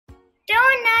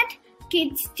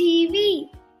Kids TV.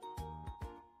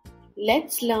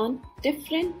 Let's learn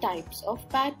different types of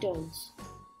patterns.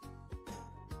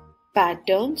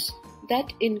 Patterns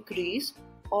that increase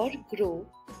or grow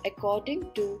according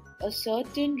to a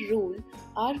certain rule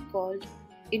are called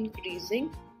increasing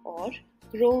or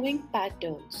growing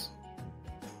patterns.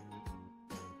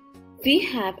 We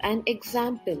have an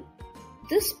example.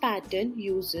 This pattern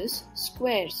uses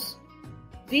squares.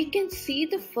 We can see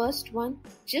the first one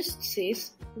just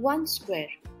says 1 square.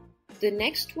 The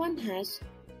next one has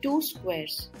 2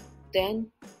 squares,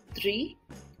 then 3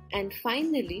 and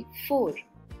finally 4.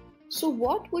 So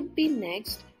what would be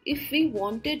next if we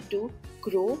wanted to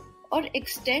grow or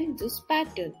extend this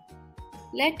pattern?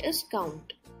 Let us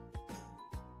count.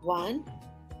 1,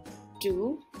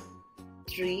 2,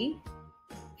 3,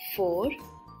 4,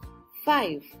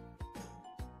 5.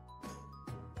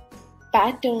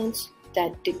 Patterns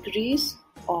that decrease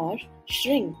or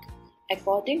shrink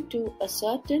according to a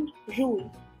certain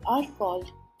rule are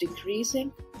called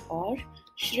decreasing or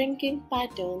shrinking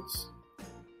patterns.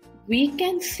 We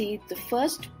can see the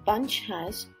first bunch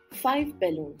has 5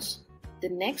 balloons. The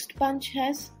next bunch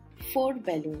has 4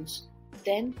 balloons,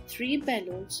 then 3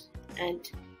 balloons and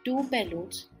 2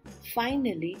 balloons,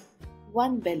 finally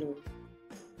 1 balloon.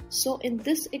 So in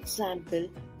this example,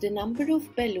 the number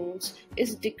of balloons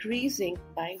is decreasing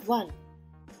by 1.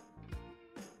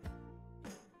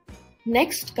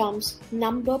 Next comes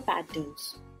number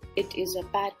patterns. It is a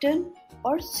pattern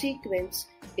or sequence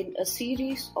in a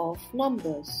series of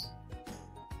numbers.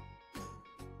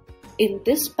 In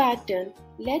this pattern,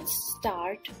 let's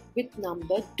start with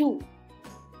number 2.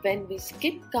 When we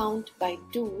skip count by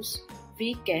 2's,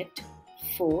 we get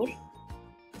 4,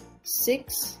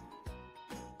 6,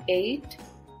 8,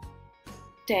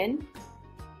 10,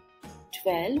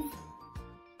 12,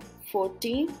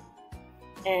 14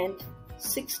 and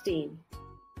 16.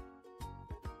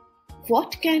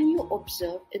 What can you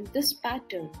observe in this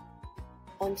pattern?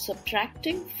 On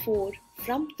subtracting 4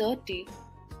 from 30,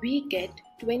 we get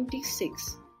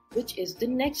 26, which is the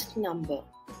next number.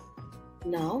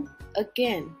 Now,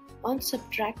 again, on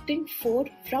subtracting 4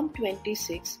 from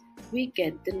 26, we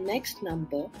get the next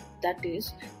number, that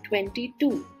is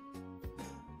 22.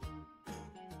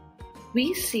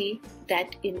 We see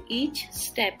that in each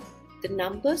step, the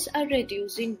numbers are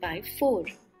reducing by 4.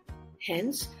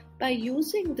 Hence, by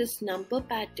using this number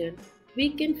pattern, we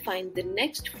can find the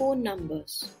next 4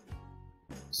 numbers.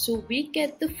 So we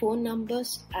get the 4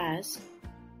 numbers as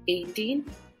 18,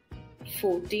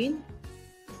 14,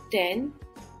 10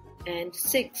 and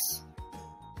 6.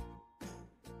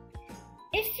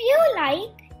 If you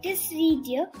like this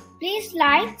video, please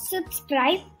like,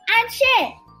 subscribe and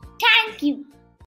share. Thank you.